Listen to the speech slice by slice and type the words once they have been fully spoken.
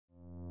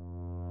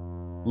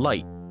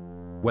Light,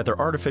 whether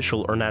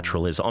artificial or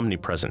natural, is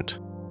omnipresent.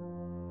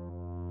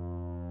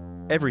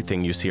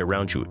 Everything you see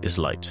around you is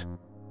light.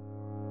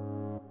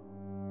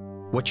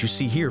 What you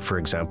see here, for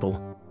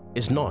example,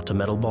 is not a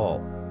metal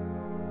ball.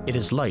 It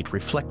is light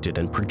reflected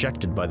and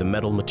projected by the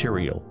metal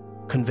material,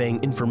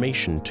 conveying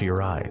information to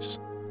your eyes.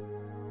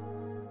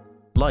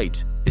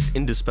 Light is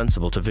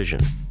indispensable to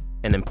vision,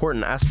 an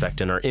important aspect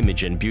in our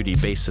image and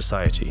beauty-based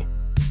society.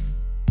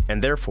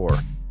 And therefore,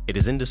 it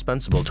is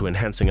indispensable to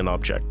enhancing an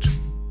object,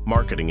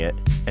 marketing it,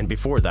 and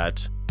before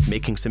that,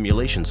 making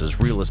simulations as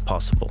real as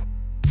possible.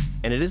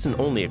 And it isn't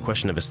only a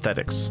question of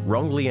aesthetics,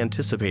 wrongly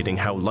anticipating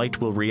how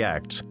light will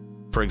react,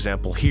 for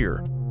example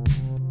here,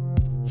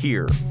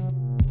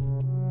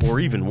 or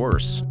even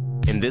worse,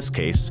 in this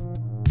case,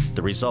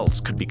 the results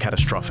could be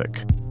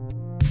catastrophic.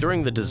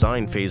 During the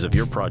design phase of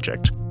your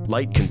project,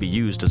 light can be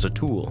used as a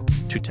tool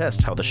to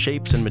test how the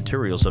shapes and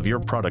materials of your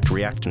product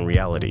react in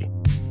reality.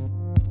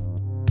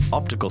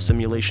 Optical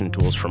simulation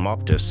tools from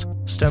Optis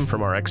stem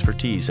from our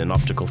expertise in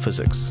optical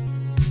physics.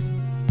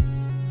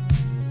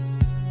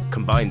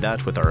 Combine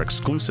that with our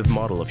exclusive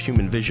model of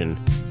human vision,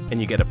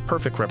 and you get a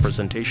perfect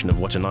representation of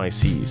what an eye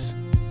sees.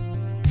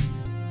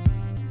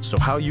 So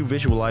how you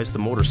visualize the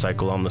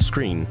motorcycle on the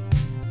screen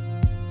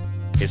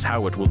is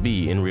how it will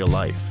be in real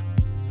life.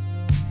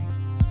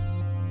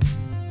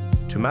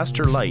 To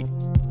master light,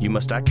 you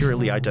must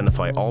accurately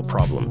identify all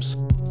problems,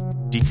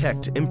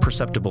 detect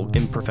imperceptible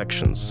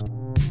imperfections,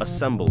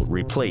 assemble,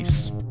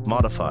 replace,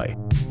 modify,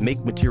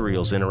 make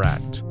materials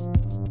interact.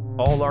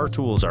 All our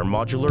tools are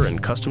modular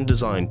and custom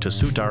designed to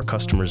suit our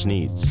customers'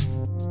 needs.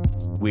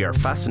 We are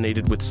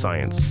fascinated with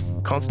science,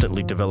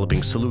 constantly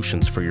developing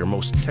solutions for your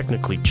most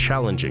technically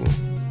challenging,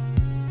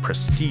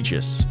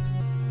 prestigious,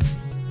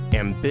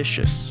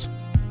 ambitious,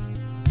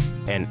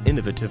 and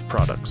innovative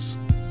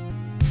products.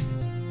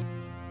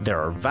 There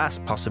are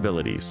vast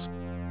possibilities.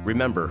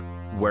 Remember,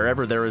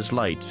 wherever there is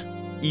light,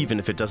 even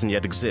if it doesn't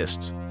yet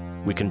exist,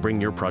 we can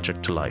bring your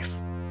project to life.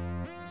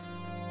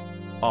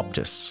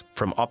 Optis,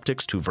 from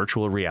optics to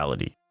virtual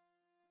reality.